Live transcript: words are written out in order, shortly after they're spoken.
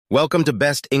Welcome to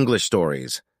Best English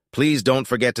Stories. Please don't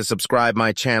forget to subscribe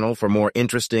my channel for more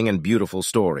interesting and beautiful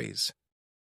stories.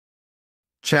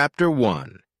 Chapter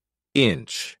 1.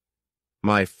 Inch.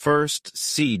 My First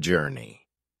Sea Journey.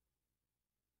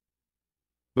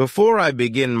 Before I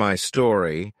begin my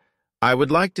story, I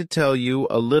would like to tell you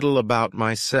a little about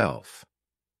myself.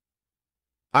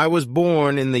 I was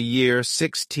born in the year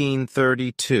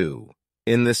 1632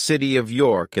 in the city of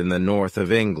York in the north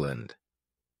of England.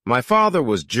 My father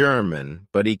was German,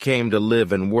 but he came to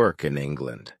live and work in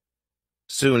England.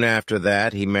 Soon after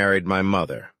that, he married my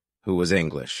mother, who was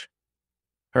English.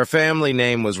 Her family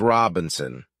name was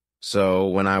Robinson, so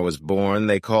when I was born,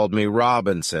 they called me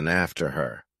Robinson after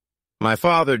her. My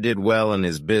father did well in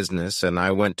his business, and I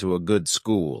went to a good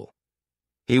school.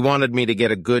 He wanted me to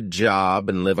get a good job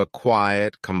and live a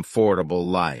quiet, comfortable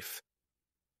life.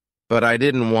 But I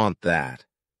didn't want that.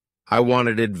 I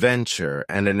wanted adventure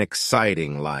and an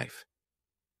exciting life.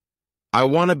 I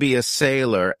want to be a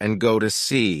sailor and go to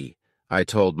sea, I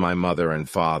told my mother and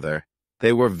father.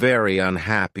 They were very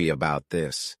unhappy about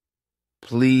this.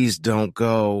 Please don't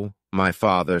go, my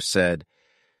father said.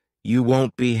 You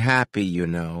won't be happy, you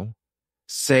know.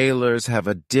 Sailors have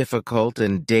a difficult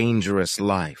and dangerous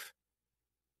life.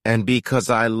 And because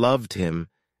I loved him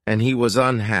and he was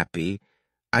unhappy,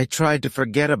 I tried to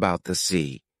forget about the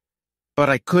sea. But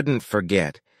I couldn't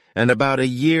forget, and about a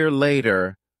year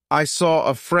later, I saw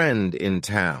a friend in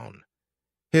town.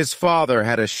 His father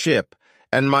had a ship,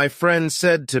 and my friend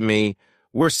said to me,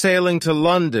 "We're sailing to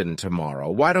London tomorrow.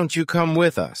 Why don't you come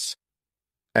with us?"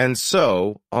 And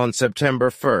so, on September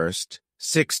 1st,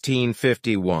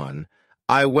 1651,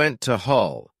 I went to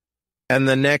Hull, and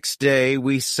the next day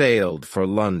we sailed for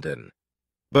London.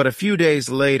 But a few days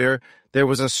later, there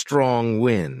was a strong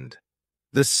wind.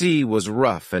 The sea was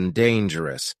rough and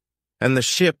dangerous, and the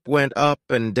ship went up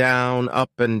and down,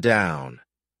 up and down.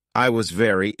 I was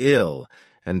very ill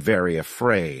and very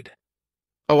afraid.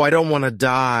 "Oh, I don't want to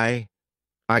die,"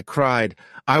 I cried.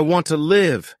 "I want to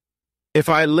live. If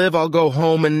I live, I'll go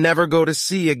home and never go to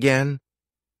sea again."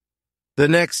 The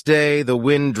next day, the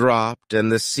wind dropped, and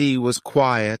the sea was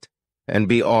quiet and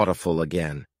beautiful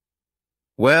again.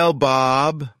 "Well,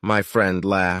 Bob," my friend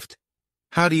laughed,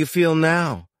 "how do you feel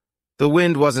now? The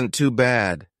wind wasn't too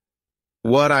bad."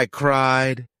 "What?" I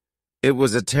cried. "It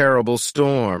was a terrible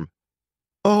storm."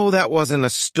 "Oh, that wasn't a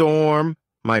storm,"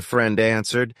 my friend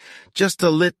answered. "Just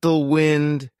a little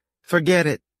wind. Forget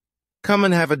it. Come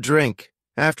and have a drink."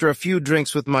 After a few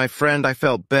drinks with my friend, I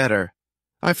felt better.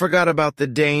 I forgot about the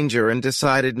danger and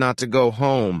decided not to go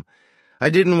home. I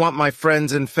didn't want my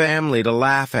friends and family to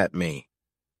laugh at me.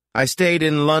 I stayed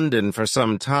in London for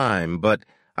some time, but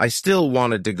I still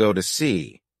wanted to go to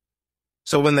sea.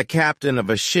 So when the captain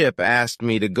of a ship asked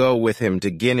me to go with him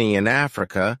to Guinea in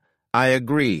Africa, I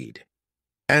agreed.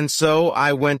 And so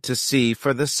I went to sea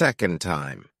for the second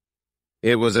time.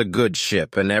 It was a good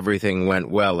ship and everything went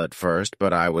well at first,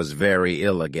 but I was very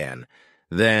ill again.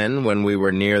 Then, when we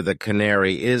were near the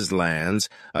Canary Islands,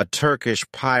 a Turkish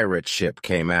pirate ship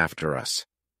came after us.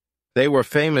 They were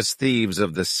famous thieves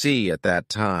of the sea at that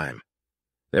time.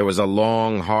 There was a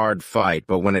long, hard fight,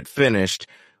 but when it finished,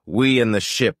 we and the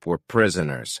ship were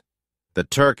prisoners. The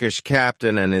Turkish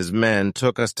captain and his men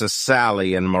took us to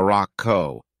Salé in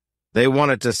Morocco. They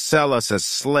wanted to sell us as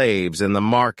slaves in the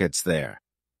markets there.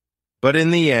 But in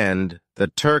the end, the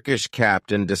Turkish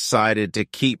captain decided to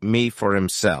keep me for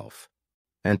himself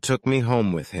and took me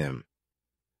home with him.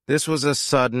 This was a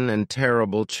sudden and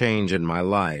terrible change in my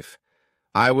life.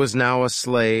 I was now a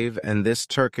slave, and this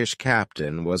Turkish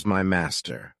captain was my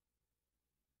master.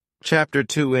 Chapter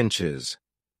 2 Inches.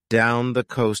 Down the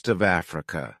coast of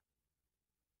Africa.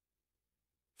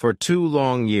 For 2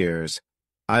 long years,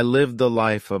 I lived the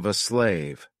life of a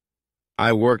slave.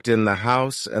 I worked in the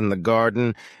house and the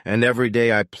garden, and every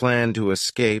day I planned to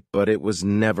escape, but it was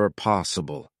never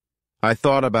possible. I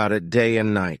thought about it day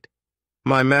and night.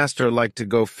 My master liked to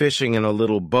go fishing in a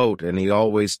little boat, and he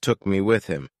always took me with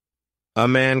him. A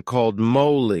man called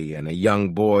Moley and a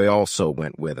young boy also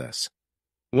went with us.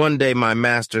 One day my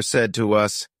master said to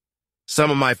us,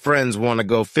 "Some of my friends want to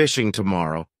go fishing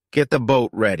tomorrow. Get the boat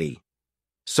ready."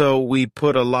 So we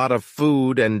put a lot of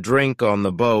food and drink on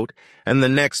the boat, and the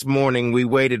next morning we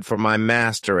waited for my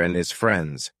master and his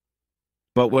friends.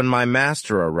 But when my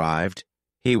master arrived,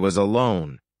 he was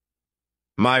alone.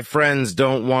 "My friends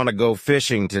don't want to go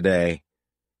fishing today,"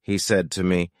 he said to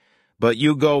me, "but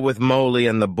you go with Moley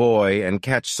and the boy and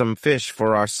catch some fish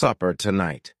for our supper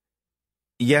tonight."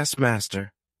 "Yes,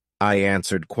 master," I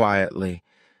answered quietly,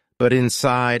 but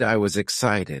inside I was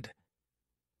excited.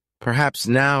 "Perhaps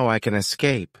now I can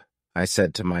escape," I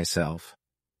said to myself.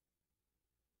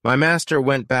 My master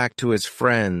went back to his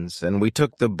friends, and we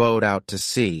took the boat out to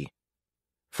sea.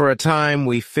 For a time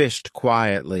we fished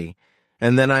quietly,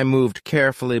 and then I moved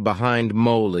carefully behind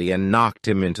Moley and knocked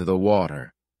him into the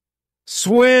water.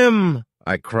 "Swim!"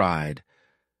 I cried.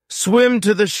 "Swim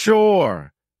to the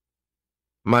shore!"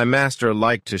 My master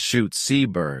liked to shoot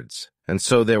seabirds, and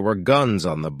so there were guns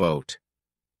on the boat.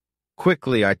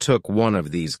 Quickly I took one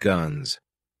of these guns.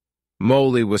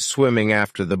 Moley was swimming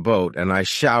after the boat, and I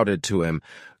shouted to him,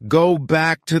 "Go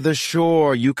back to the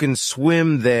shore. You can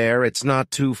swim there. It's not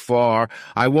too far.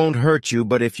 I won't hurt you,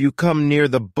 but if you come near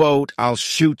the boat, I'll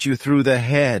shoot you through the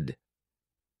head."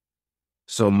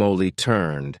 So Moley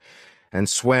turned and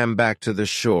swam back to the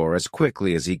shore as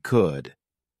quickly as he could.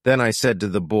 Then I said to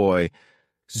the boy,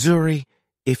 "Zuri,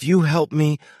 if you help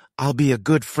me, I'll be a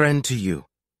good friend to you.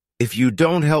 If you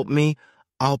don't help me,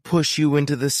 I'll push you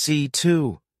into the sea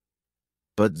too."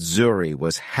 But Zuri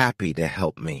was happy to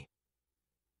help me.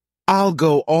 "I'll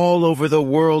go all over the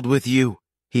world with you,"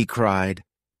 he cried.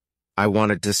 I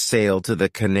wanted to sail to the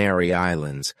Canary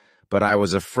Islands, but I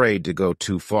was afraid to go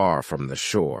too far from the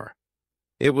shore.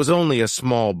 It was only a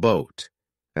small boat,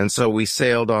 and so we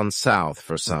sailed on south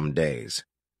for some days.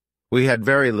 We had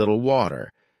very little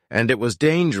water, and it was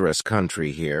dangerous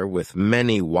country here with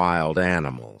many wild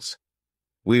animals.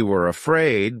 We were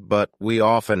afraid, but we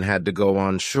often had to go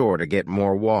on shore to get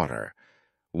more water.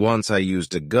 Once I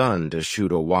used a gun to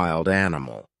shoot a wild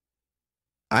animal.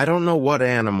 I don't know what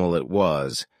animal it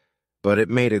was, but it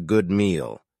made a good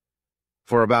meal.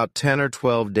 For about 10 or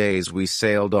 12 days we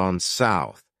sailed on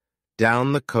south,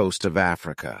 down the coast of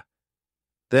Africa.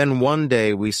 Then one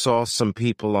day we saw some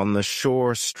people on the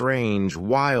shore, strange,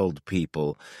 wild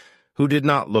people, who did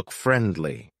not look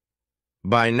friendly.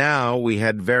 By now we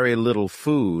had very little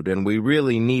food, and we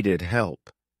really needed help.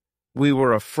 We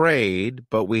were afraid,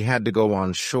 but we had to go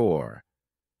on shore.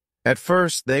 At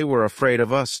first they were afraid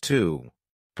of us too.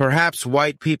 Perhaps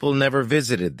white people never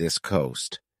visited this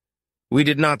coast. We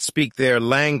did not speak their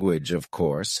language, of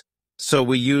course, so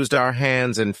we used our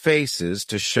hands and faces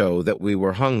to show that we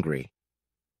were hungry.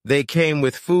 They came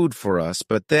with food for us,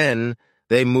 but then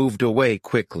they moved away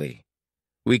quickly.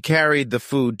 We carried the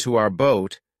food to our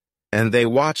boat, and they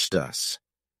watched us.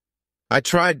 I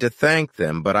tried to thank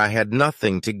them, but I had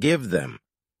nothing to give them.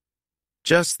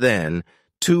 Just then,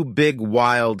 2 big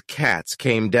wild cats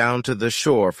came down to the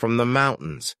shore from the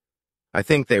mountains. I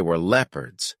think they were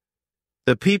leopards.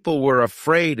 The people were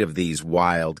afraid of these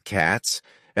wild cats,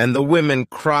 and the women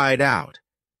cried out.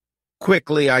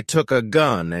 Quickly I took a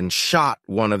gun and shot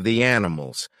one of the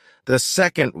animals. The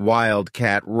second wild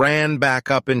cat ran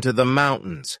back up into the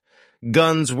mountains.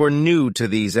 Guns were new to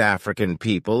these African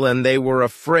people, and they were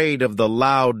afraid of the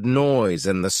loud noise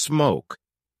and the smoke.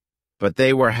 But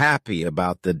they were happy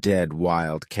about the dead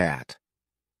wild cat.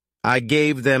 I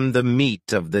gave them the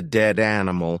meat of the dead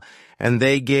animal, and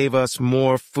they gave us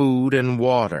more food and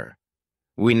water.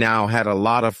 We now had a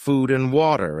lot of food and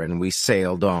water, and we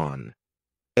sailed on.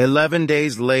 11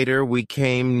 days later, we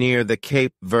came near the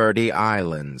Cape Verde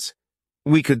Islands.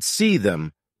 We could see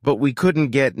them, but we couldn't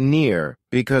get near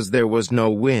because there was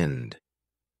no wind.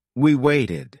 We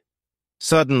waited.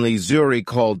 Suddenly, Zuri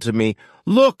called to me,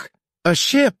 "Look, a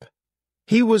ship!"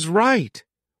 He was right.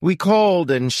 We called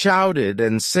and shouted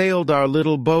and sailed our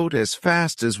little boat as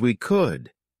fast as we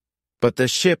could. But the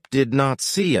ship did not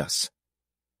see us.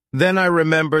 Then I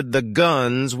remembered the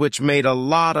guns, which made a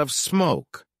lot of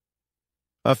smoke.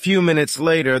 A few minutes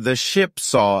later, the ship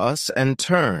saw us and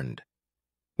turned.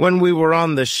 When we were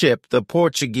on the ship, the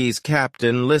Portuguese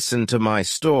captain listened to my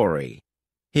story.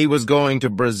 He was going to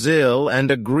Brazil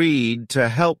and agreed to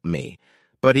help me,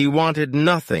 but he wanted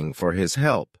nothing for his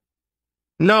help.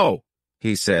 "No,"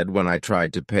 he said when I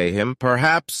tried to pay him,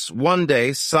 "perhaps one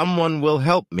day someone will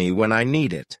help me when I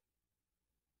need it."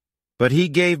 But he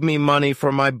gave me money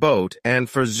for my boat and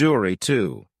for Zuri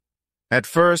too. At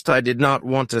first I did not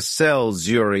want to sell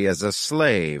Zuri as a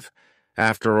slave,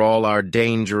 after all our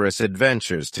dangerous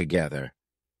adventures together.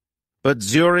 But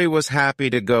Zuri was happy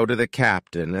to go to the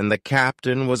captain, and the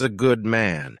captain was a good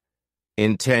man.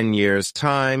 In 10 years'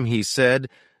 time, he said,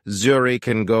 Zuri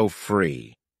can go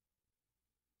free.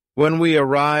 When we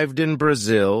arrived in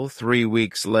Brazil 3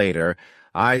 weeks later,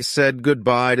 I said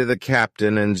goodbye to the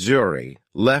captain, and Zuri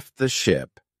left the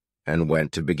ship and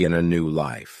went to begin a new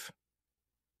life.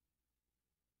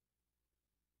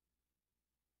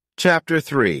 Chapter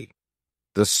 3.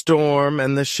 The Storm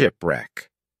and the Shipwreck.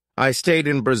 I stayed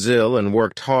in Brazil and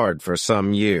worked hard for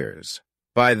some years.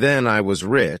 By then I was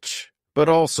rich, but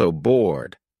also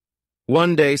bored.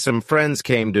 One day some friends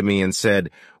came to me and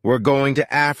said, "We're going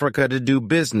to Africa to do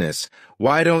business.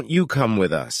 Why don't you come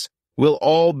with us?" We'll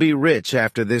all be rich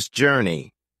after this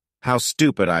journey. How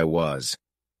stupid I was.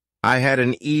 I had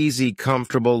an easy,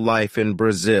 comfortable life in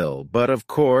Brazil, but of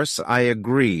course I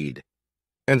agreed.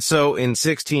 And so in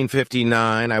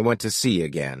 1659 I went to sea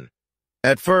again.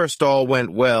 At first all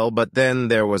went well, but then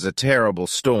there was a terrible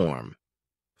storm.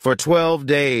 For 12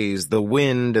 days the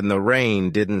wind and the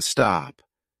rain didn't stop.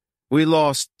 We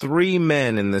lost 3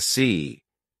 men in the sea,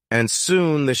 and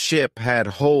soon the ship had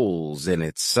holes in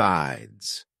its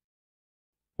sides.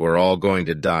 We're all going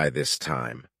to die this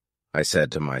time, I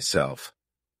said to myself.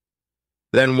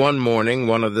 Then one morning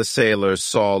one of the sailors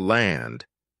saw land,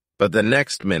 but the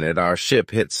next minute our ship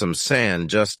hit some sand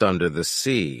just under the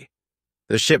sea.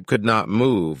 The ship could not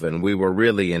move, and we were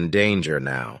really in danger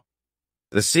now.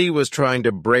 The sea was trying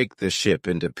to break the ship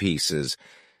into pieces,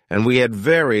 and we had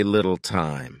very little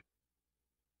time.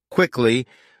 Quickly,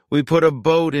 we put a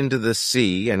boat into the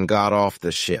sea and got off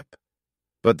the ship.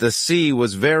 But the sea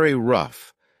was very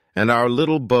rough, and our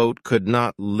little boat could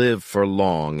not live for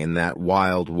long in that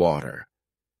wild water.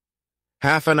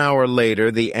 Half an hour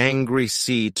later, the angry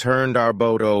sea turned our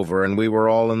boat over, and we were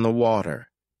all in the water.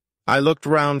 I looked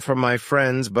round for my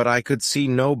friends, but I could see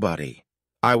nobody.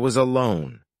 I was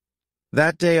alone.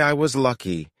 That day I was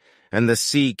lucky, and the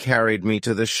sea carried me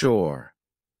to the shore.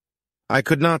 I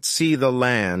could not see the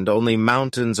land, only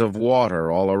mountains of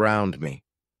water all around me.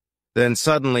 Then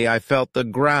suddenly I felt the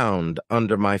ground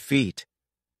under my feet.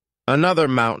 Another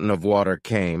mountain of water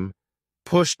came,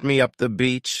 pushed me up the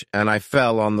beach, and I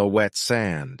fell on the wet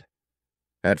sand.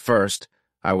 At first,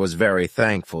 I was very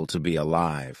thankful to be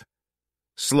alive.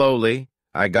 Slowly,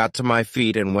 I got to my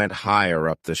feet and went higher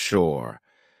up the shore.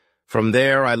 From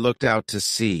there, I looked out to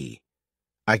sea.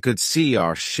 I could see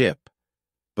our ship,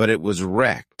 but it was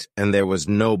wrecked, and there was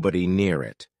nobody near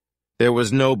it. There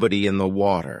was nobody in the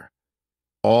water.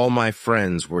 All my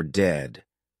friends were dead.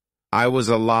 I was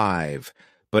alive,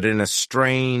 but in a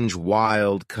strange,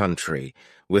 wild country,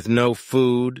 with no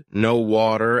food, no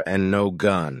water, and no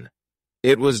gun.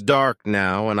 It was dark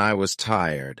now, and I was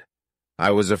tired.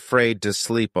 I was afraid to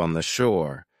sleep on the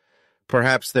shore.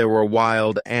 Perhaps there were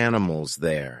wild animals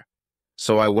there.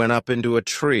 So I went up into a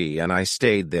tree, and I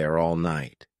stayed there all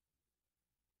night.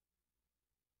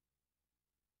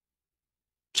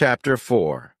 Chapter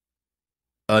 4.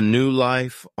 A New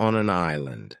Life on an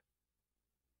Island.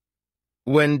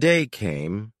 When day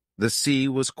came, the sea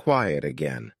was quiet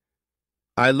again.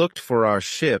 I looked for our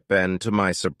ship, and to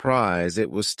my surprise, it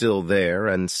was still there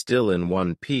and still in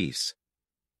one piece.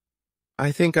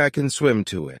 I think I can swim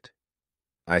to it,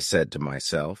 I said to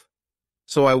myself.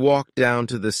 So I walked down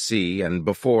to the sea, and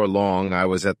before long I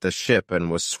was at the ship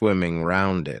and was swimming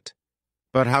round it.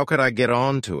 But how could I get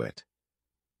on to it?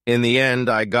 In the end,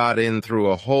 I got in through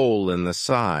a hole in the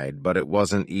side, but it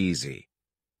wasn't easy.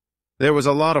 There was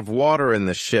a lot of water in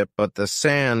the ship, but the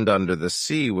sand under the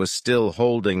sea was still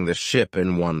holding the ship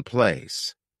in one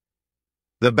place.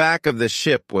 The back of the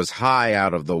ship was high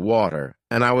out of the water,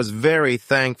 and I was very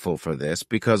thankful for this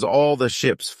because all the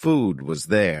ship's food was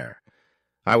there.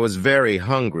 I was very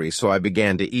hungry, so I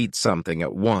began to eat something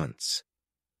at once.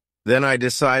 Then I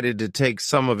decided to take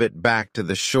some of it back to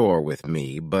the shore with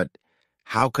me, but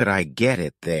how could I get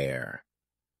it there?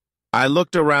 I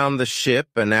looked around the ship,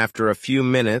 and after a few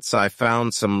minutes I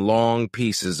found some long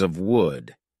pieces of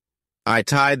wood. I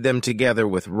tied them together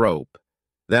with rope.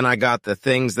 Then I got the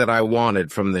things that I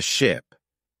wanted from the ship.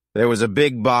 There was a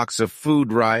big box of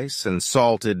food rice and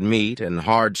salted meat and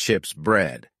hard ship's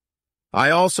bread. I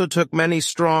also took many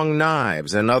strong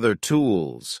knives and other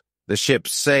tools, the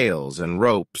ship's sails and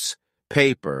ropes,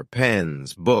 paper,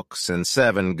 pens, books, and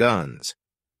 7 guns.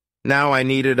 Now I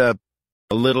needed a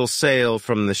little sail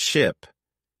from the ship,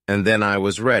 and then I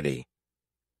was ready.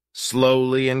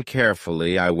 Slowly and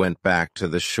carefully I went back to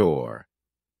the shore.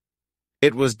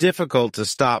 It was difficult to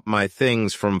stop my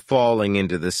things from falling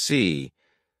into the sea,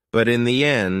 but in the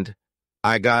end,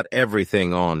 I got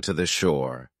everything onto the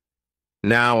shore.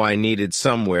 Now I needed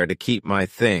somewhere to keep my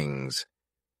things.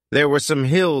 There were some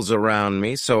hills around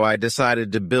me, so I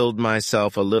decided to build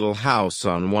myself a little house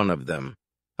on one of them.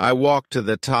 I walked to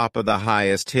the top of the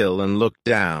highest hill and looked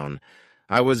down.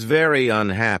 I was very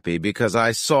unhappy because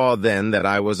I saw then that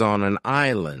I was on an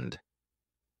island.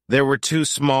 There were 2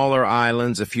 smaller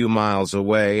islands a few miles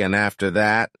away, and after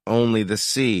that, only the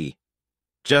sea.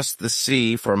 Just the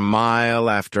sea for mile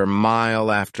after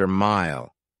mile after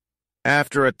mile.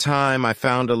 After a time, I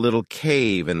found a little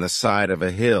cave in the side of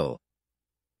a hill.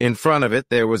 In front of it,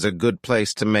 there was a good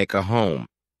place to make a home.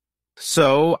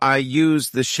 So I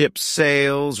used the ship's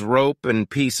sails, rope, and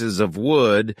pieces of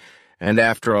wood, and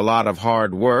after a lot of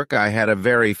hard work, I had a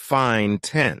very fine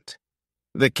tent.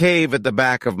 The cave at the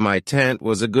back of my tent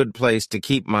was a good place to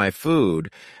keep my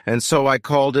food, and so I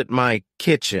called it my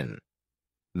kitchen.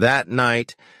 That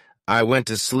night, I went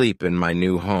to sleep in my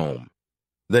new home.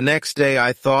 The next day,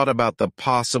 I thought about the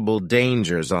possible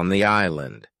dangers on the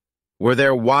island. Were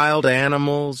there wild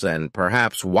animals and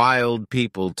perhaps wild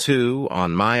people too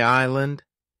on my island?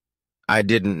 I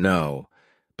didn't know,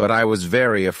 but I was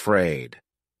very afraid.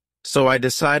 So I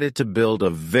decided to build a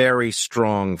very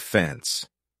strong fence.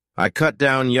 I cut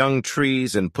down young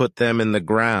trees and put them in the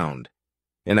ground,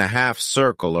 in a half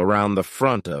circle around the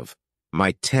front of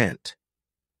my tent.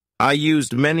 I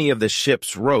used many of the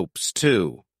ship's ropes,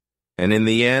 too, and in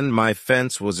the end my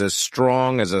fence was as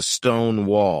strong as a stone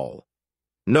wall.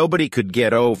 Nobody could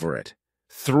get over it,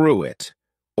 through it,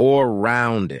 or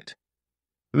round it.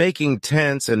 Making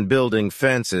tents and building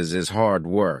fences is hard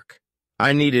work.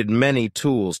 I needed many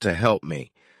tools to help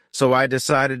me, so I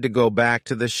decided to go back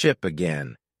to the ship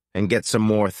again and get some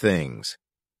more things.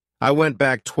 I went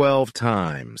back 12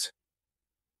 times.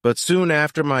 But soon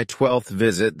after my 12th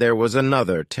visit, there was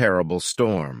another terrible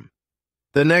storm.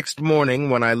 The next morning,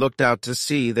 when I looked out to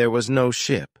sea, there was no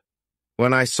ship.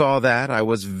 When I saw that, I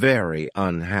was very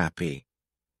unhappy.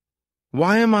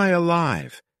 Why am I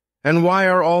alive? And why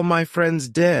are all my friends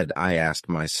dead? I asked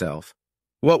myself.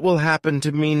 What will happen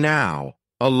to me now,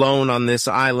 alone on this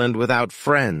island without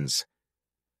friends?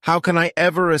 How can I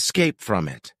ever escape from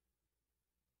it?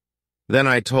 Then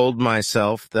I told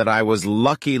myself that I was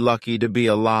lucky to be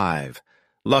alive,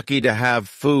 lucky to have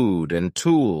food and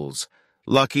tools,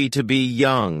 lucky to be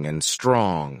young and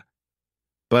strong.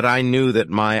 But I knew that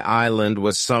my island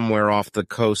was somewhere off the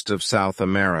coast of South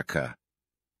America.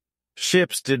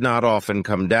 Ships did not often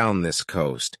come down this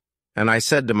coast, and I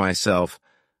said to myself,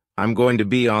 I'm going to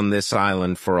be on this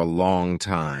island for a long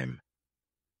time.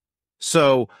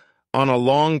 So, on a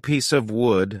long piece of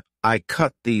wood, I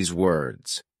cut these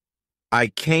words. I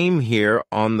came here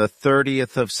on the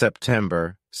 30th of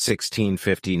September,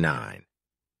 1659.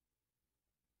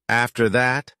 After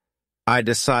that, I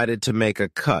decided to make a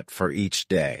cut for each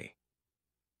day.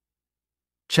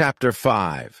 Chapter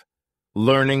 5.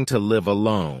 Learning to Live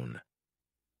Alone.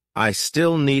 I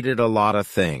still needed a lot of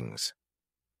things.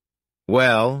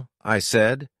 Well, I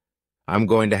said, I'm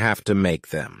going to have to make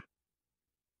them.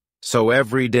 So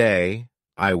every day,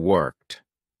 I worked.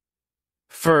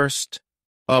 First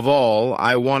of all,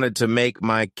 I wanted to make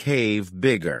my cave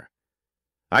bigger.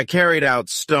 I carried out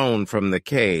stone from the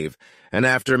cave, and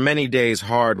after many days'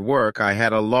 hard work, I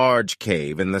had a large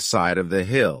cave in the side of the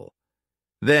hill.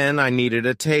 Then I needed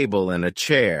a table and a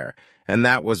chair, and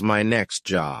that was my next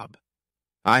job.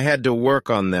 I had to work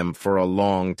on them for a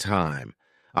long time.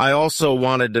 I also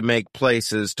wanted to make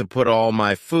places to put all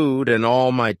my food and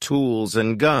all my tools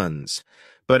and guns.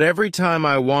 But every time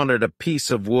I wanted a piece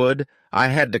of wood, I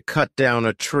had to cut down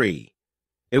a tree.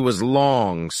 It was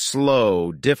long,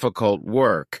 slow, difficult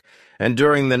work, and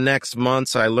during the next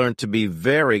months I learned to be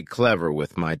very clever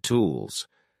with my tools.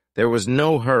 There was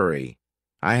no hurry.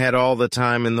 I had all the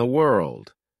time in the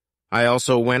world. I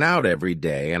also went out every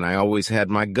day, and I always had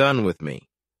my gun with me.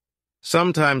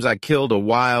 Sometimes I killed a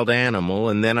wild animal,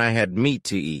 and then I had meat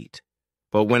to eat.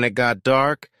 But when it got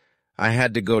dark, I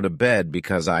had to go to bed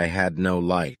because I had no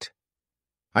light.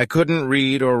 I couldn't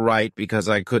read or write because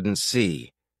I couldn't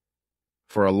see.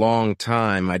 For a long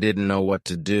time, I didn't know what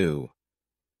to do.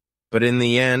 But in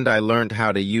the end, I learned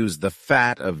how to use the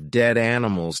fat of dead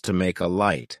animals to make a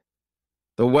light.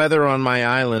 The weather on my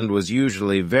island was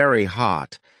usually very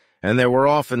hot, and there were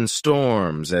often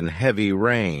storms and heavy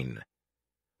rain.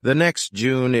 The next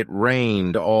June it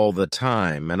rained all the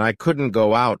time, and I couldn't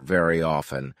go out very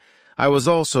often. I was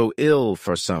also ill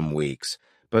for some weeks,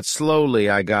 but slowly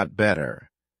I got better.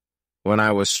 When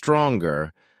I was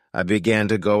stronger, I began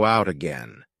to go out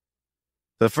again.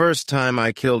 The first time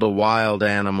I killed a wild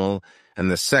animal, and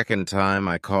the second time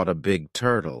I caught a big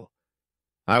turtle.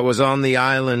 I was on the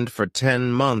island for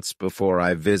 10 months before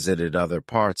I visited other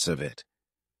parts of it.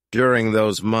 During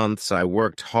those months, I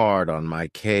worked hard on my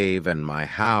cave and my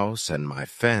house and my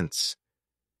fence.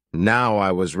 Now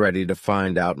I was ready to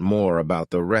find out more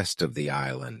about the rest of the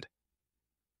island.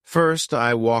 First,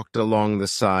 I walked along the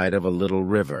side of a little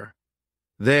river.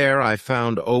 There I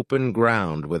found open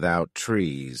ground without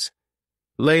trees.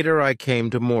 Later I came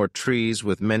to more trees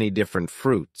with many different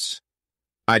fruits.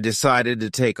 I decided to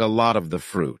take a lot of the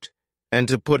fruit and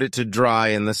to put it to dry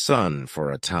in the sun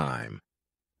for a time.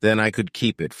 Then I could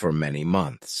keep it for many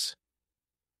months.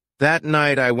 That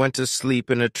night I went to sleep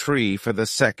in a tree for the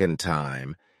second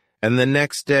time, and the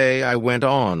next day I went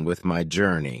on with my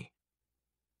journey.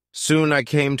 Soon I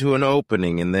came to an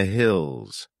opening in the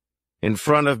hills. In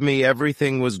front of me,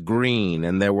 everything was green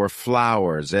and there were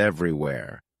flowers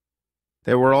everywhere.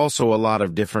 There were also a lot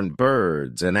of different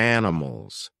birds and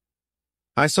animals.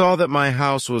 I saw that my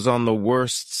house was on the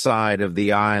worst side of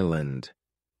the island,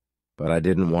 but I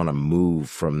didn't want to move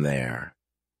from there.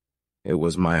 It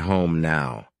was my home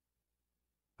now.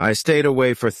 I stayed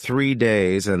away for 3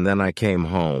 days and then I came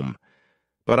home,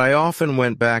 but I often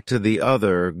went back to the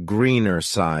other, greener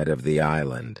side of the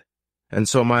island, and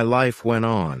so my life went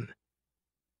on.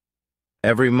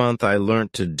 Every month I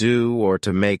learnt to do or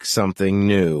to make something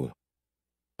new.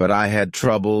 But I had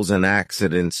troubles and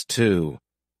accidents too.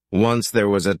 Once there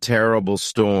was a terrible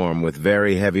storm with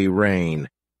very heavy rain.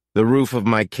 The roof of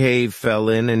my cave fell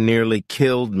in and nearly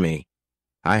killed me.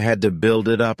 I had to build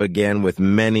it up again with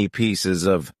many pieces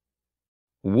of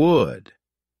wood.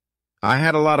 I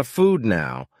had a lot of food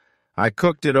now. I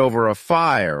cooked it over a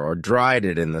fire or dried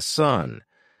it in the sun.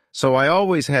 So I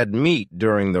always had meat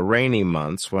during the rainy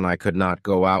months when I could not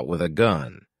go out with a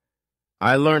gun.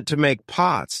 I learnt to make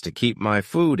pots to keep my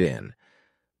food in,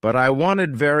 but I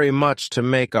wanted very much to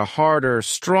make a harder,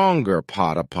 stronger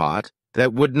pot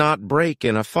that would not break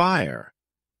in a fire.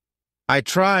 I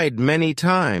tried many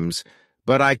times,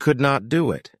 but I could not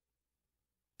do it.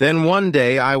 Then one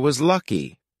day I was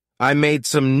lucky. I made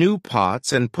some new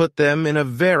pots and put them in a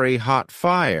very hot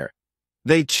fire.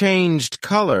 They changed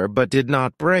color but did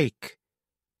not break.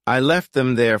 I left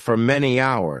them there for many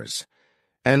hours,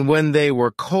 and when they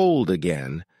were cold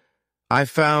again, I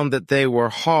found that they were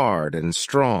hard and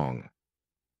strong.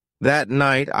 That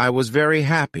night I was very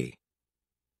happy.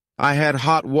 I had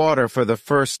hot water for the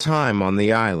first time on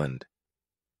the island.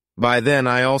 By then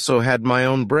I also had my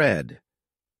own bread.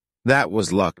 That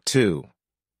was luck too.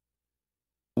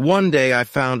 One day I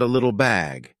found a little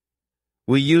bag.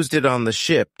 We used it on the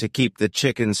ship to keep the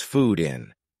chickens' food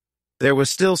in. There was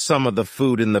still some of the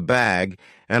food in the bag,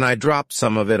 and I dropped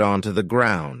some of it onto the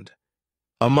ground.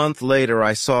 A month later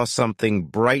I saw something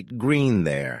bright green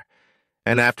there,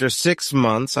 and after 6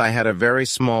 months I had a very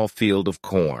small field of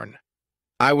corn.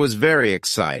 I was very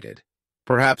excited.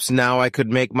 Perhaps now I could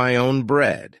make my own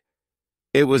bread.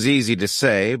 It was easy to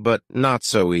say, but not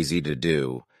so easy to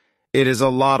do. It is a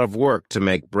lot of work to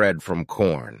make bread from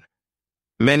corn.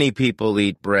 Many people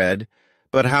eat bread,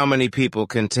 but how many people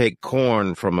can take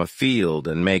corn from a field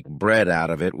and make bread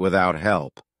out of it without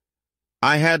help?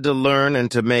 I had to learn and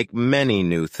to make many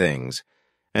new things,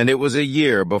 and it was a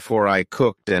year before I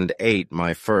cooked and ate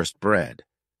my first bread.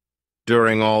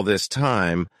 During all this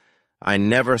time, I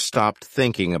never stopped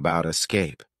thinking about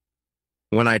escape.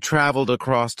 When I traveled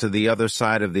across to the other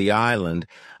side of the island,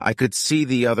 I could see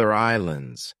the other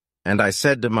islands, and I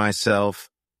said to myself,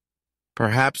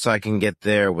 perhaps I can get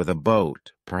there with a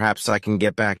boat. Perhaps I can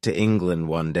get back to England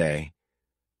one day.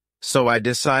 So I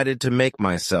decided to make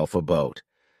myself a boat.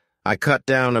 I cut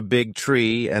down a big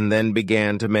tree and then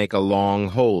began to make a long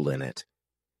hole in it.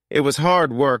 It was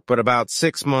hard work, but about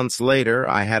 6 months later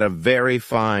I had a very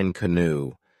fine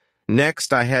canoe.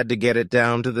 Next I had to get it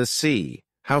down to the sea.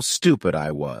 How stupid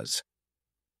I was.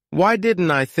 Why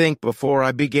didn't I think before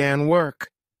I began work?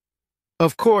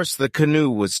 Of course the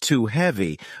canoe was too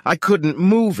heavy. I couldn't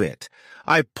move it.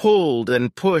 I pulled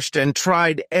and pushed and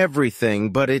tried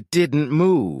everything, but it didn't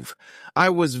move. I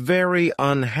was very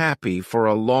unhappy for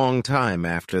a long time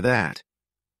after that.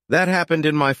 That happened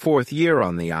in my 4th year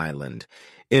on the island.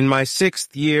 In my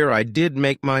 6th year I did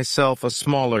make myself a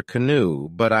smaller canoe,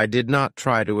 but I did not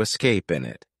try to escape in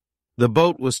it. The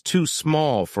boat was too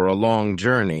small for a long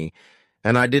journey,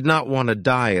 and I did not want to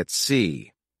die at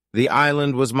sea. The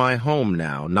island was my home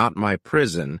now, not my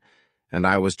prison, and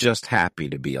I was just happy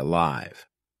to be alive.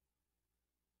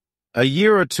 A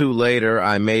year or 2 later,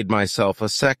 I made myself a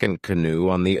second canoe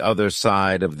on the other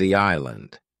side of the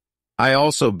island. I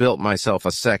also built myself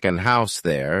a second house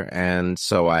there, and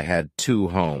so I had 2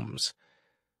 homes.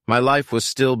 My life was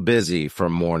still busy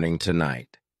from morning to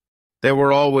night. There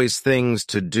were always things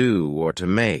to do or to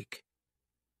make.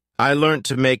 I learnt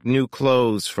to make new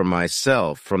clothes for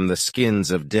myself from the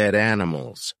skins of dead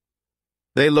animals.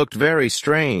 They looked very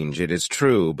strange, it is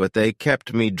true, but they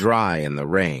kept me dry in the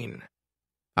rain.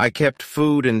 I kept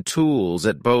food and tools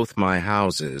at both my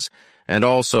houses, and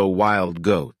also wild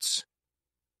goats.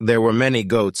 There were many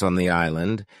goats on the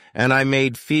island, and I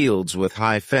made fields with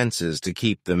high fences to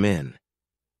keep them in.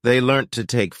 They learnt to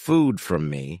take food from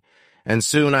me, and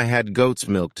soon I had goat's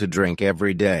milk to drink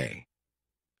every day.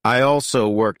 I also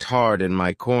worked hard in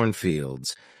my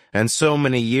cornfields, and so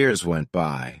many years went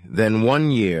by. Then one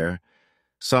year,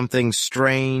 something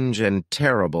strange and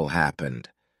terrible happened.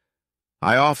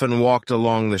 I often walked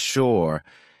along the shore,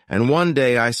 and one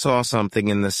day I saw something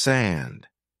in the sand.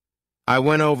 I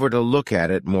went over to look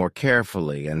at it more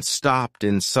carefully and stopped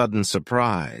in sudden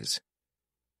surprise.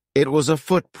 It was a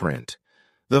footprint,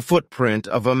 the footprint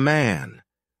of a man.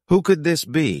 Who could this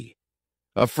be?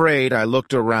 Afraid, I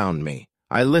looked around me.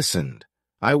 I listened.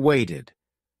 I waited.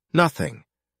 Nothing.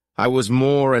 I was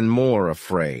more and more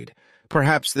afraid.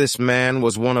 Perhaps this man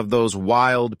was one of those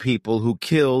wild people who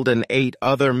killed and ate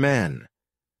other men.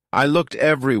 I looked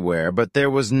everywhere, but there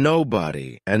was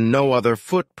nobody and no other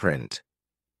footprint.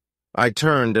 I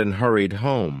turned and hurried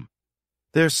home.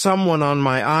 "There's someone on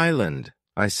my island,"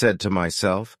 I said to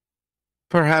myself.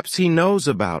 "Perhaps he knows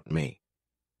about me.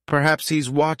 Perhaps he's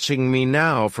watching me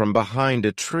now from behind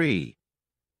a tree.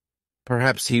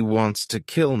 Perhaps he wants to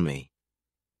kill me."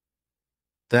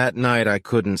 That night I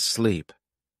couldn't sleep.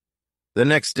 The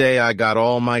next day I got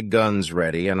all my guns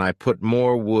ready and I put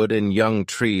more wood and young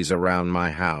trees around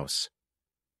my house.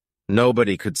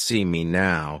 Nobody could see me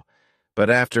now, but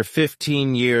after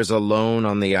 15 years alone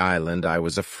on the island I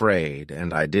was afraid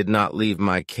and I did not leave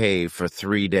my cave for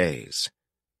 3 days.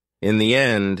 In the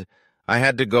end, I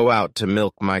had to go out to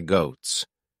milk my goats.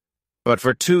 But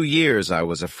for 2 years I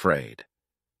was afraid.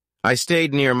 I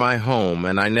stayed near my home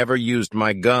and I never used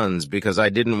my guns because I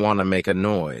didn't want to make a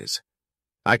noise.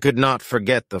 I could not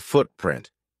forget the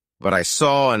footprint, but I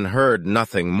saw and heard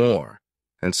nothing more,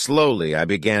 and slowly I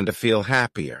began to feel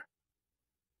happier.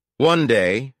 One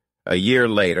day, a year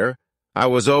later, I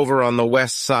was over on the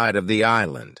west side of the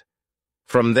island.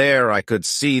 From there I could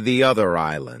see the other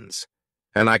islands,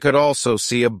 and I could also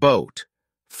see a boat,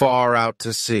 far out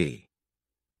to sea.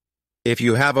 If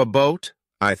you have a boat,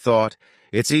 I thought,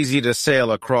 it's easy to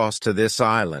sail across to this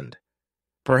island.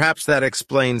 Perhaps that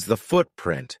explains the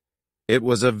footprint. It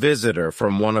was a visitor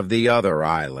from one of the other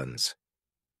islands.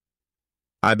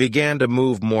 I began to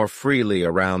move more freely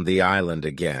around the island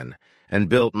again and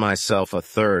built myself a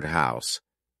third house.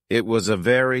 It was a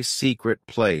very secret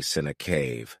place in a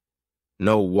cave.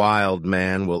 No wild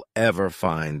man will ever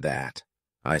find that,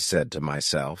 I said to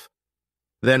myself.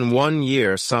 Then one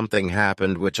year something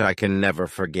happened which I can never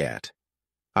forget.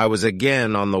 I was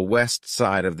again on the west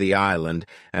side of the island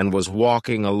and was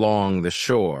walking along the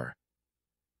shore.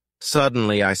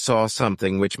 Suddenly I saw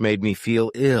something which made me feel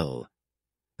ill.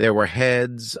 There were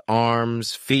heads,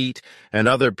 arms, feet, and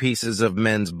other pieces of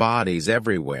men's bodies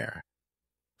everywhere.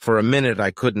 For a minute I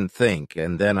couldn't think,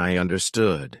 and then I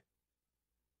understood.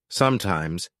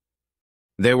 Sometimes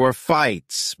there were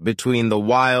fights between the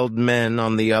wild men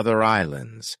on the other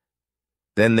islands.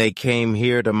 Then they came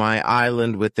here to my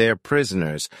island with their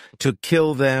prisoners to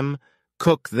kill them,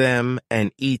 cook them,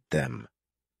 and eat them.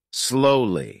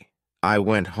 Slowly, I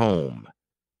went home,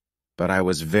 but I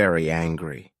was very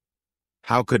angry.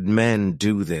 How could men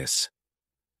do this?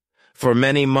 For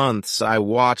many months I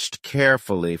watched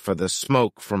carefully for the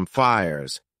smoke from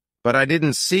fires, but I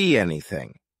didn't see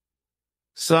anything.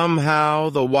 Somehow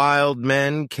the wild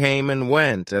men came and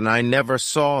went, and I never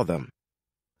saw them.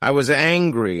 I was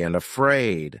angry and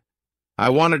afraid. I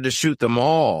wanted to shoot them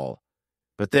all,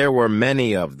 but there were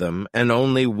many of them and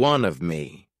only one of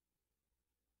me.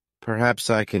 Perhaps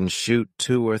I can shoot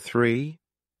 2 or 3,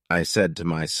 I said to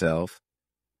myself,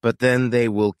 but then they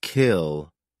will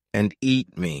kill and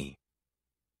eat me.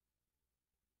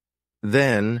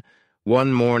 Then,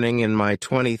 one morning in my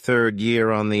 23rd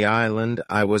year on the island,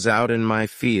 I was out in my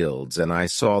fields and I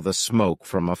saw the smoke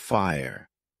from a fire.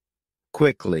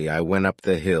 Quickly I went up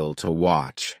the hill to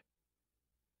watch.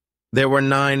 There were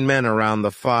 9 men around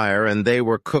the fire and they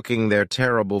were cooking their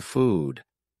terrible food.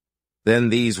 Then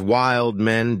these wild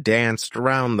men danced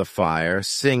round the fire,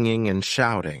 singing and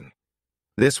shouting.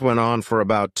 This went on for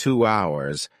about 2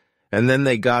 hours, and then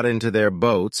they got into their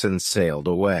boats and sailed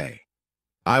away.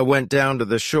 I went down to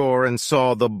the shore and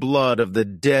saw the blood of the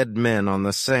dead men on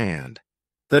the sand.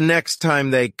 "The next time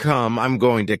they come, I'm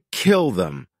going to kill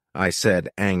them," I said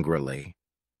angrily.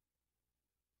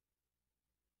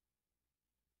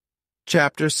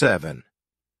 Chapter 7.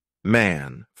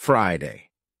 Man, Friday.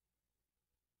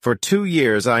 For 2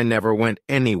 years I never went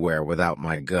anywhere without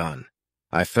my gun.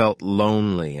 I felt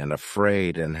lonely and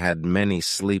afraid and had many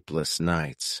sleepless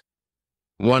nights.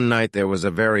 One night there was a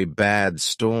very bad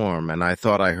storm and I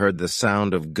thought I heard the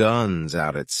sound of guns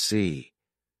out at sea.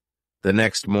 The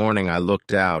next morning I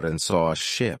looked out and saw a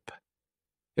ship.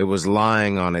 It was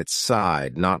lying on its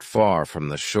side not far from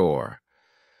the shore.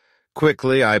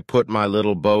 Quickly I put my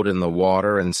little boat in the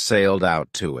water and sailed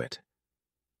out to it.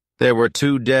 There were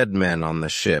 2 dead men on the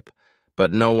ship,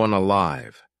 but no one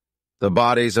alive. The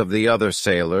bodies of the other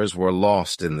sailors were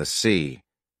lost in the sea.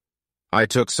 I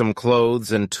took some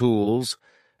clothes and tools,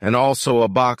 and also a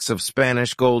box of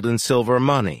Spanish gold and silver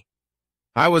money.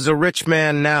 I was a rich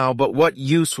man now, but what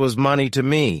use was money to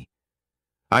me?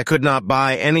 I could not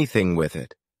buy anything with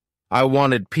it. I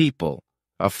wanted people,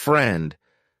 a friend,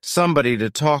 somebody to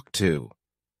talk to,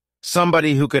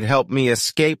 somebody who could help me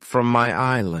escape from my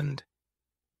island.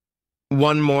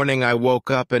 One morning I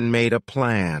woke up and made a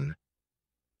plan.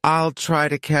 I'll try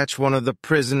to catch one of the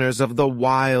prisoners of the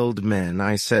wild men,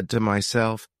 I said to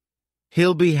myself.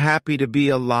 He'll be happy to be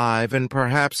alive, and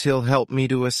perhaps he'll help me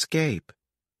to escape.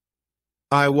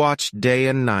 I watched day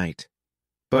and night,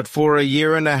 but for a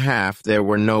year and a half there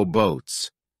were no boats.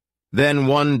 Then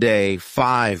one day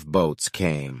 5 boats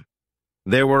came.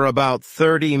 There were about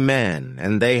 30 men,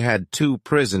 and they had 2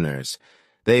 prisoners.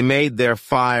 They made their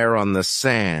fire on the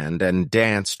sand and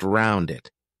danced round it.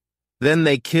 Then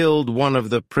they killed one of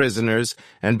the prisoners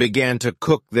and began to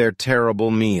cook their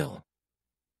terrible meal.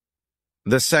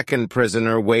 The second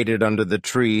prisoner waited under the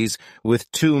trees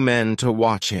with 2 men to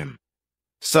watch him.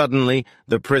 Suddenly,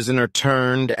 the prisoner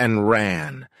turned and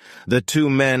ran. The 2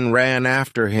 men ran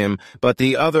after him, but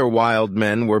the other wild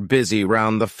men were busy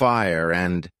round the fire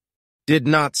and did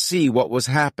not see what was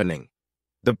happening.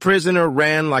 The prisoner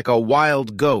ran like a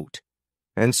wild goat,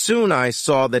 and soon I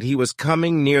saw that he was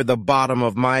coming near the bottom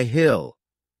of my hill.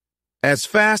 As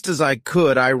fast as I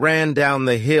could, I ran down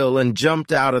the hill and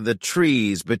jumped out of the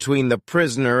trees between the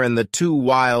prisoner and the 2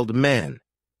 wild men.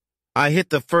 I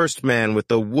hit the first man with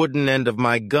the wooden end of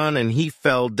my gun and he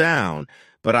fell down,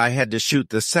 but I had to shoot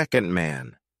the second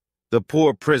man. The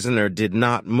poor prisoner did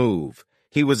not move.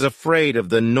 He was afraid of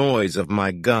the noise of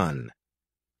my gun.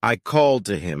 I called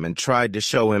to him and tried to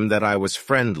show him that I was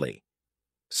friendly.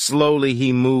 Slowly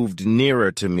he moved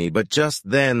nearer to me, but just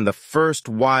then the first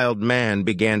wild man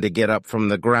began to get up from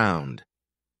the ground.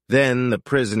 Then the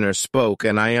prisoner spoke,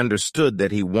 and I understood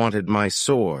that he wanted my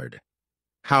sword.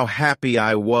 How happy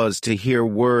I was to hear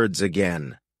words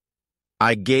again.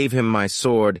 I gave him my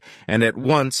sword, and at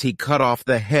once he cut off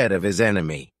the head of his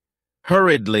enemy.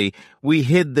 Hurriedly, we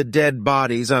hid the dead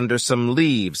bodies under some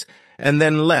leaves, and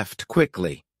then left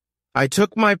quickly. I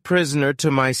took my prisoner to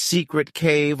my secret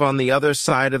cave on the other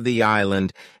side of the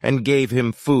island and gave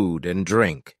him food and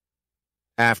drink.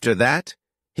 After that,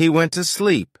 he went to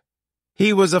sleep.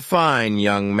 He was a fine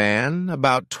young man,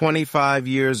 about 25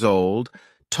 years old,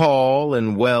 tall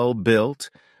and well-built,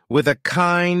 with a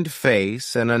kind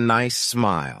face and a nice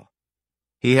smile.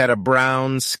 He had a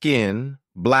brown skin,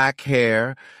 black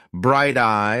hair, bright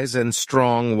eyes, and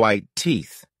strong white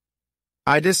teeth.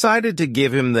 I decided to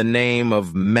give him the name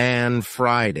of Man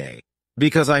Friday,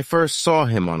 because I first saw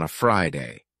him on a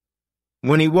Friday.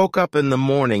 When he woke up in the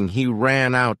morning, he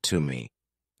ran out to me.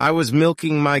 I was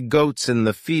milking my goats in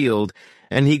the field,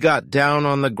 and he got down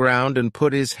on the ground and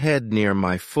put his head near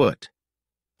my foot.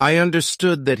 I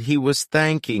understood that he was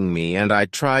thanking me, and I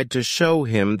tried to show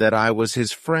him that I was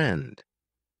his friend.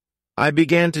 I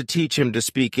began to teach him to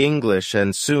speak English,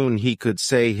 and soon he could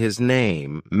say his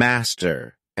name,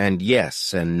 Master, and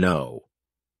yes and no.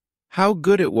 How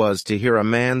good it was to hear a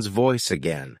man's voice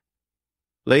again.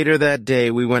 Later that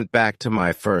day we went back to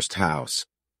my first house.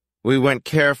 We went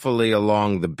carefully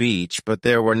along the beach, but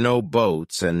there were no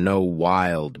boats and no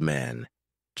wild men,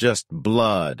 just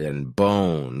blood and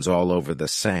bones all over the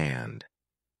sand.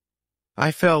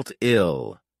 I felt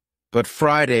ill, but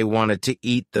Friday wanted to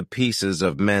eat the pieces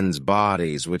of men's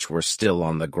bodies which were still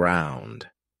on the ground.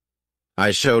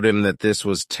 I showed him that this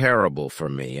was terrible for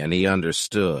me, and he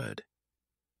understood.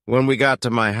 When we got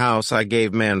to my house, I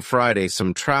gave Man Friday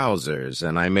some trousers,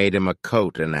 and I made him a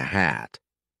coat and a hat.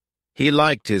 He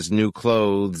liked his new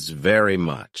clothes very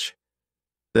much.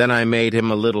 Then I made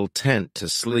him a little tent to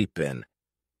sleep in,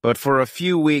 but for a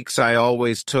few weeks I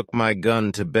always took my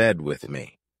gun to bed with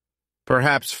me.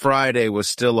 Perhaps Friday was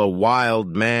still a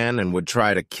wild man and would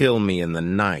try to kill me in the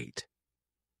night.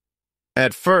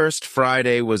 At first,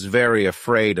 Friday was very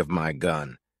afraid of my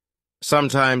gun.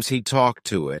 Sometimes he talked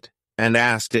to it and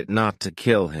asked it not to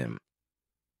kill him.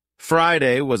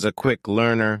 Friday was a quick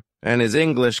learner, and his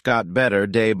English got better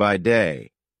day by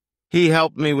day. He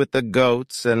helped me with the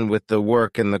goats and with the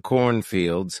work in the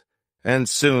cornfields, and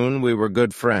soon we were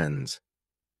good friends.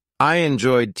 I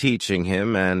enjoyed teaching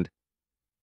him and,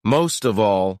 most of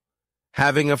all,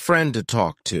 having a friend to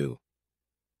talk to.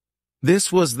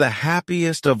 This was the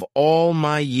happiest of all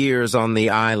my years on the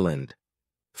island.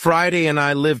 Friday and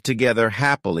I lived together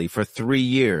happily for 3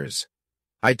 years.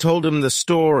 I told him the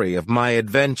story of my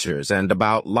adventures and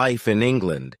about life in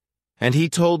England, and he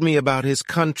told me about his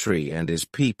country and his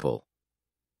people.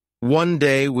 One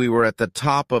day we were at the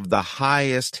top of the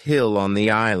highest hill on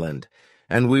the island,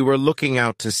 and we were looking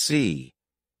out to sea.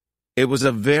 It was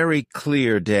a very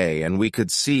clear day, and we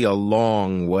could see a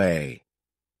long way.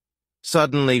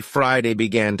 Suddenly Friday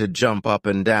began to jump up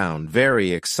and down,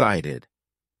 very excited.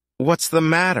 "What's the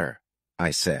matter?"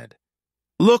 I said.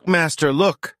 "Look, master,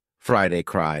 look," Friday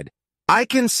cried. "I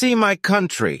can see my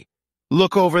country.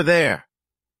 Look over there."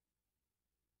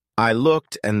 I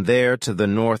looked, and there to the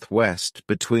northwest,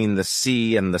 between the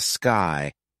sea and the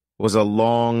sky, was a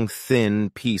long, thin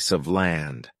piece of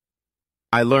land.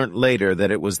 I learnt later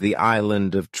that it was the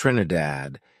island of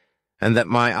Trinidad, and that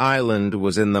my island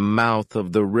was in the mouth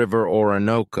of the river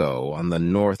Orinoco on the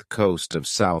north coast of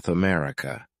South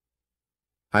America.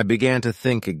 I began to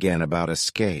think again about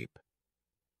escape.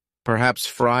 Perhaps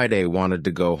Friday wanted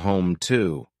to go home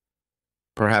too.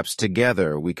 Perhaps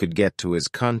together we could get to his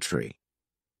country.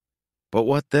 But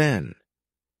what then?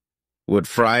 Would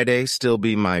Friday still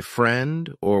be my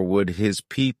friend, or would his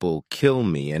people kill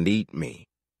me and eat me?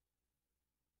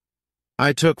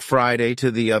 I took Friday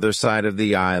to the other side of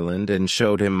the island and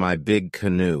showed him my big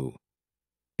canoe.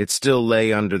 It still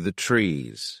lay under the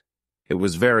trees. It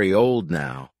was very old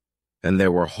now, and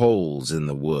there were holes in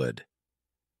the wood.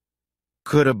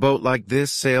 "Could a boat like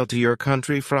this sail to your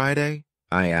country, Friday?"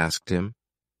 I asked him.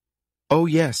 "Oh,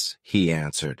 yes," he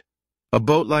answered. "A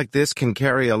boat like this can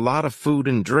carry a lot of food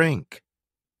and drink."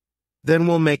 "Then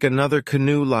we'll make another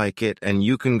canoe like it, and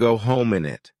you can go home in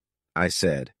it," I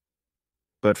said.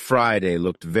 But Friday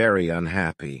looked very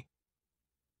unhappy.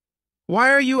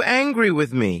 "Why are you angry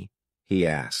with me?" he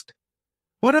asked.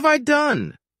 "What have I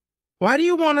done? Why do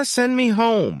you want to send me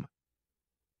home?"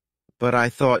 "But I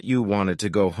thought you wanted to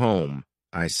go home,"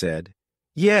 I said.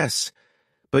 "Yes,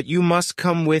 but you must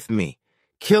come with me.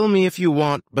 Kill me if you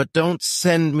want, but don't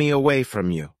send me away from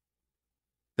you."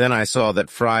 Then I saw that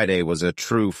Friday was a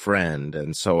true friend,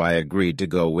 and so I agreed to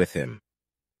go with him.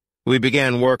 We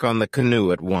began work on the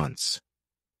canoe at once.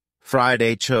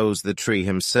 Friday chose the tree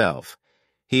himself.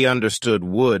 He understood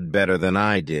wood better than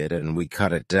I did, and we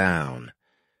cut it down.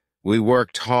 We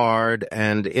worked hard,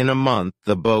 and in a month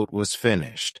the boat was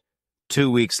finished. 2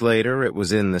 weeks later it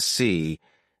was in the sea,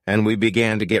 and we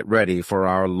began to get ready for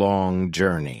our long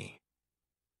journey.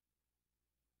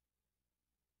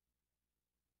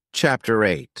 Chapter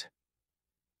 8.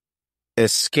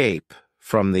 Escape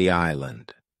from the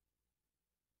Island.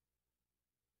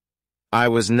 I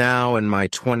was now in my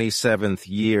 27th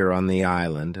year on the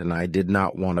island, and I did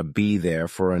not want to be there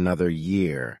for another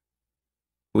year.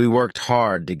 We worked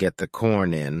hard to get the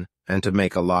corn in and to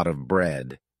make a lot of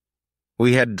bread.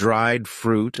 We had dried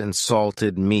fruit and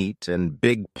salted meat and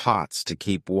big pots to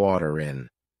keep water in.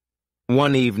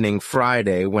 One evening,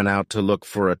 Friday went out to look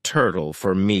for a turtle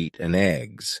for meat and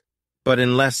eggs. But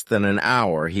in less than an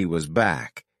hour he was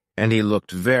back, and he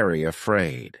looked very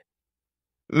afraid.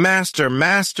 "Master,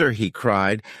 master," he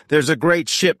cried, "there's a great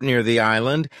ship near the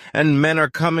island, and men are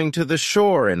coming to the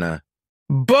shore in a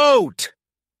boat!"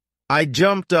 I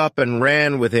jumped up and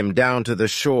ran with him down to the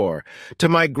shore. To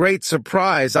my great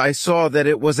surprise, I saw that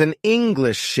it was an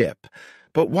English ship.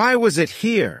 But why was it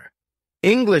here?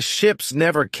 English ships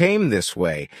never came this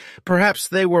way. Perhaps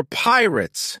they were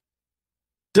pirates.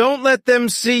 "Don't let them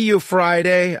see you,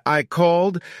 Friday," I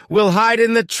called. "We'll hide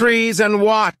in the trees and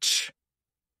watch."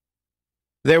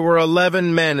 There were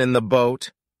 11 men in the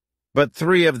boat, but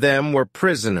 3 of them were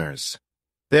prisoners.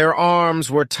 Their arms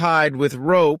were tied with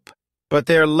rope, but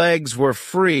their legs were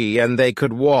free and they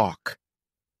could walk.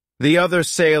 The other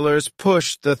sailors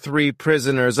pushed the 3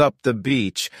 prisoners up the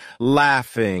beach,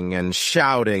 laughing and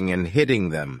shouting and hitting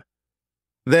them.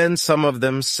 Then some of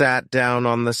them sat down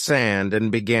on the sand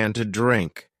and began to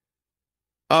drink.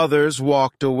 Others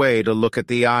walked away to look at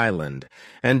the island,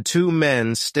 and 2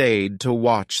 men stayed to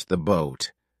watch the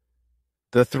boat.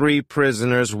 The 3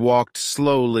 prisoners walked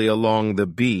slowly along the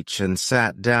beach and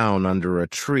sat down under a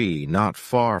tree not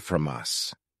far from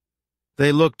us.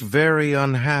 They looked very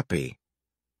unhappy.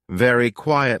 Very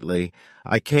quietly,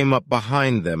 I came up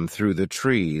behind them through the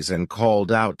trees and called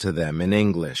out to them in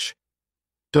English.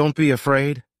 "Don't be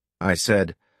afraid," I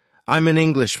said. "I'm an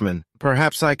Englishman.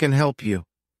 Perhaps I can help you."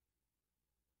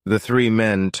 The 3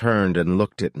 men turned and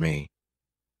looked at me.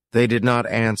 They did not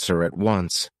answer at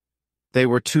once. They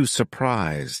were too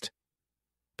surprised.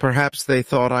 Perhaps they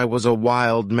thought I was a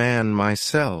wild man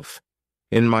myself,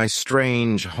 in my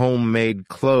strange homemade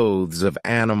clothes of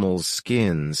animals'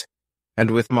 skins,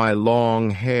 and with my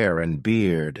long hair and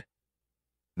beard.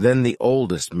 Then the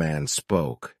oldest man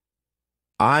spoke.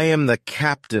 "I am the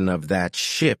captain of that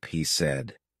ship," he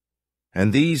said,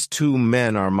 "and these 2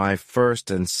 men are my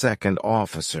first and second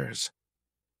officers.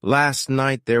 Last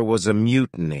night there was a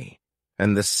mutiny,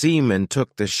 and the seamen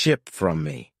took the ship from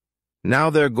me. Now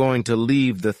they're going to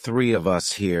leave the 3 of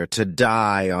us here to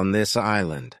die on this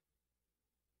island."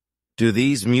 "Do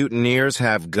these mutineers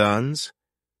have guns?"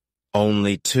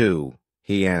 "Only 2,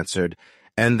 he answered,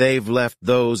 "and they've left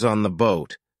those on the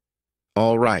boat.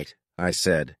 "All right," I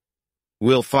said.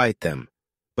 "We'll fight them,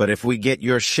 but if we get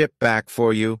your ship back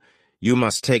for you, you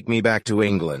must take me back to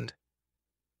England."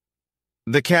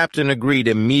 The captain agreed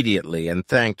immediately and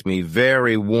thanked me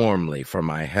very warmly for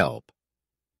my help.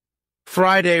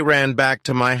 Friday ran back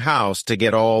to my house to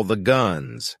get all the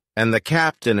guns, and the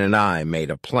captain and I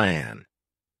made a plan.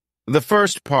 The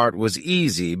first part was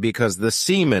easy because the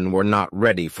seamen were not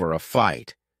ready for a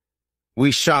fight.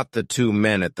 We shot the 2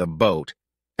 men at the boat,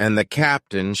 and the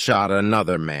captain shot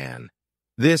another man.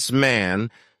 This man,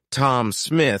 Tom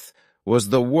Smith, was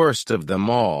the worst of them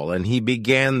all, and he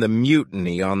began the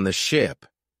mutiny on the ship.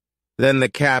 Then the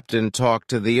captain talked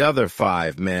to the other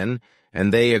 5 men,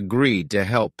 and they agreed to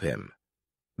help him.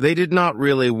 They did not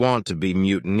really want to be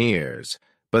mutineers,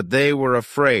 but they were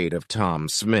afraid of Tom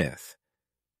Smith.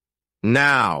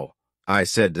 "Now," I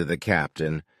said to the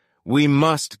captain, "we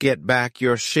must get back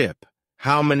your ship.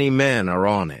 How many men are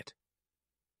on it?"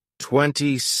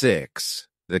 26,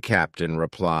 the captain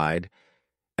replied,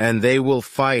 "and they will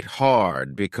fight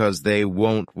hard because they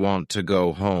won't want to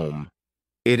go home.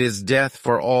 It is death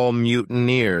for all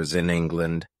mutineers in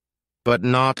England, but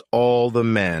not all the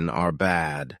men are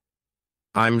bad.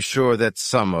 I'm sure that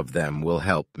some of them will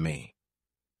help me."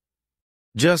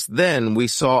 Just then we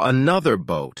saw another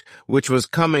boat, which was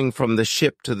coming from the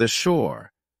ship to the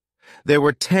shore. There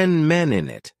were 10 men in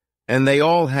it, and they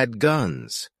all had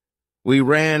guns. We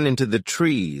ran into the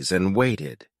trees and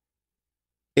waited.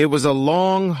 It was a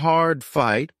long, hard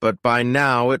fight, but by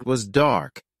now it was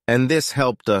dark, and this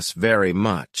helped us very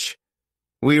much.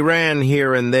 We ran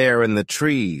here and there in the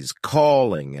trees,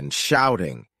 calling and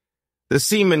shouting. The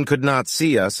seamen could not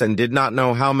see us and did not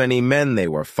know how many men they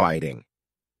were fighting.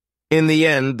 In the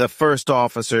end, the first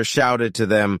officer shouted to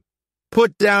them,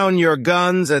 "Put down your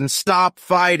guns and stop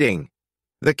fighting.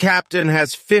 The captain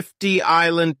has 50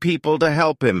 island people to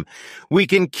help him. We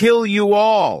can kill you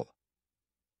all."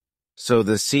 So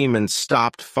the seamen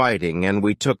stopped fighting and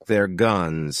we took their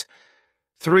guns.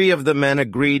 3 of the men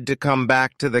agreed to come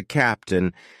back to the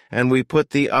captain, and we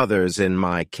put the others in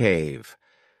my cave.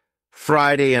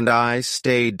 Friday and I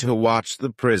stayed to watch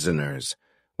the prisoners,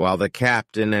 while the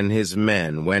captain and his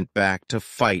men went back to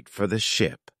fight for the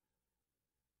ship.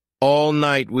 All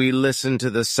night we listened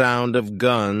to the sound of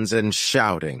guns and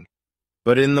shouting,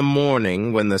 but in the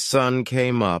morning, when the sun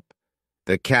came up,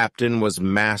 the captain was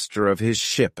master of his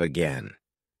ship again.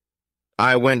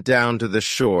 I went down to the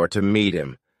shore to meet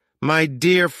him. "My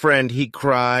dear friend," he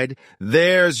cried,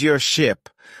 "there's your ship.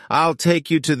 I'll take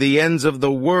you to the ends of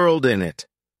the world in it."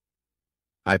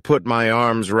 I put my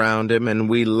arms round him, and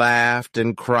we laughed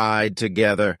and cried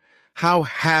together. How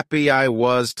happy I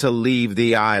was to leave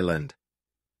the island.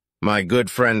 My good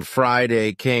friend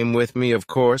Friday came with me, of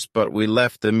course, but we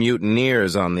left the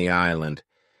mutineers on the island.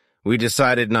 We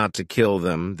decided not to kill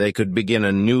them. They could begin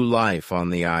a new life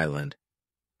on the island.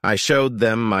 I showed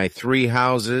them my 3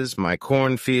 houses, my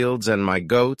cornfields, and my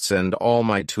goats, and all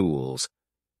my tools.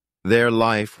 Their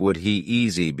life would be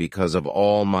easy because of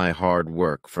all my hard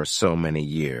work for so many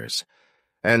years.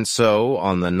 And so,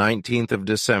 on the 19th of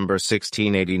December,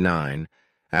 1689,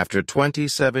 after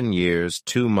 27 years,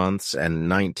 2 months, and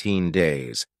 19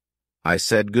 days, I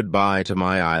said goodbye to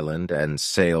my island and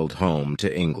sailed home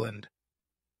to England.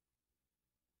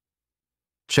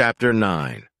 Chapter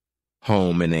 9.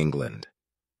 Home in England.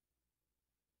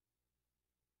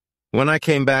 When I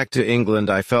came back to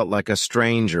England, I felt like a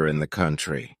stranger in the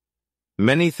country.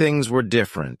 Many things were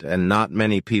different, and not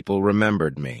many people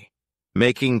remembered me.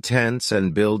 Making tents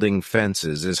and building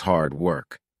fences is hard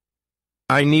work.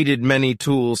 I needed many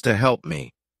tools to help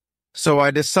me, so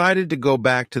I decided to go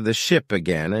back to the ship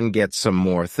again and get some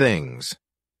more things.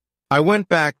 I went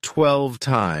back 12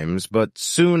 times, but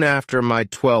soon after my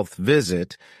 12th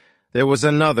visit, there was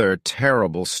another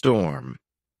terrible storm.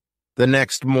 The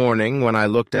next morning, when I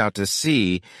looked out to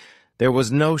sea, there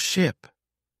was no ship.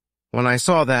 When I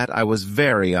saw that, I was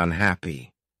very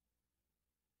unhappy.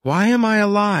 "Why am I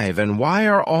alive, and why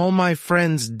are all my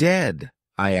friends dead?"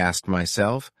 I asked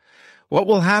myself. "What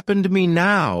will happen to me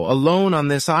now, alone on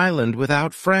this island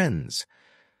without friends?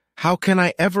 How can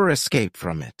I ever escape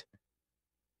from it?"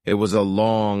 It was a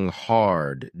long,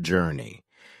 hard journey.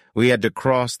 We had to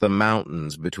cross the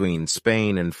mountains between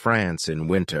Spain and France in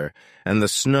winter, and the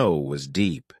snow was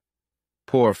deep.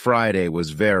 Poor Friday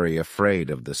was very afraid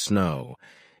of the snow.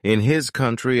 In his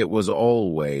country it was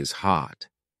always hot,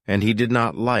 and he did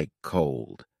not like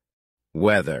cold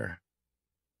weather.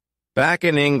 Back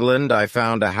in England, I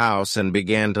found a house and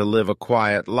began to live a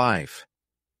quiet life.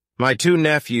 My 2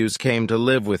 nephews came to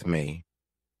live with me.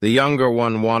 The younger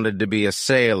one wanted to be a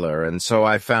sailor, and so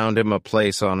I found him a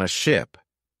place on a ship.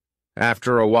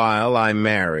 After a while, I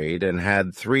married and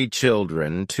had 3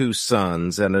 children, 2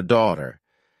 sons and a daughter.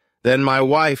 Then my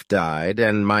wife died,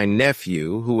 and my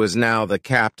nephew, who was now the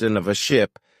captain of a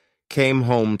ship, came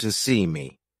home to see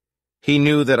me. He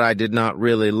knew that I did not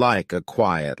really like a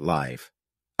quiet life.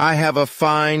 "I have a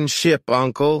fine ship,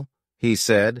 Uncle," he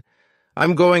said.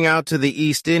 "I'm going out to the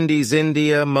East Indies,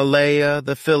 India, Malaya,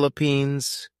 the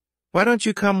Philippines. Why don't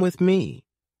you come with me?"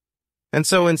 And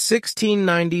so in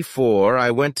 1694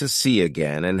 I went to sea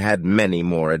again and had many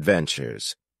more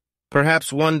adventures.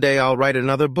 Perhaps one day I'll write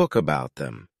another book about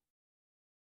them.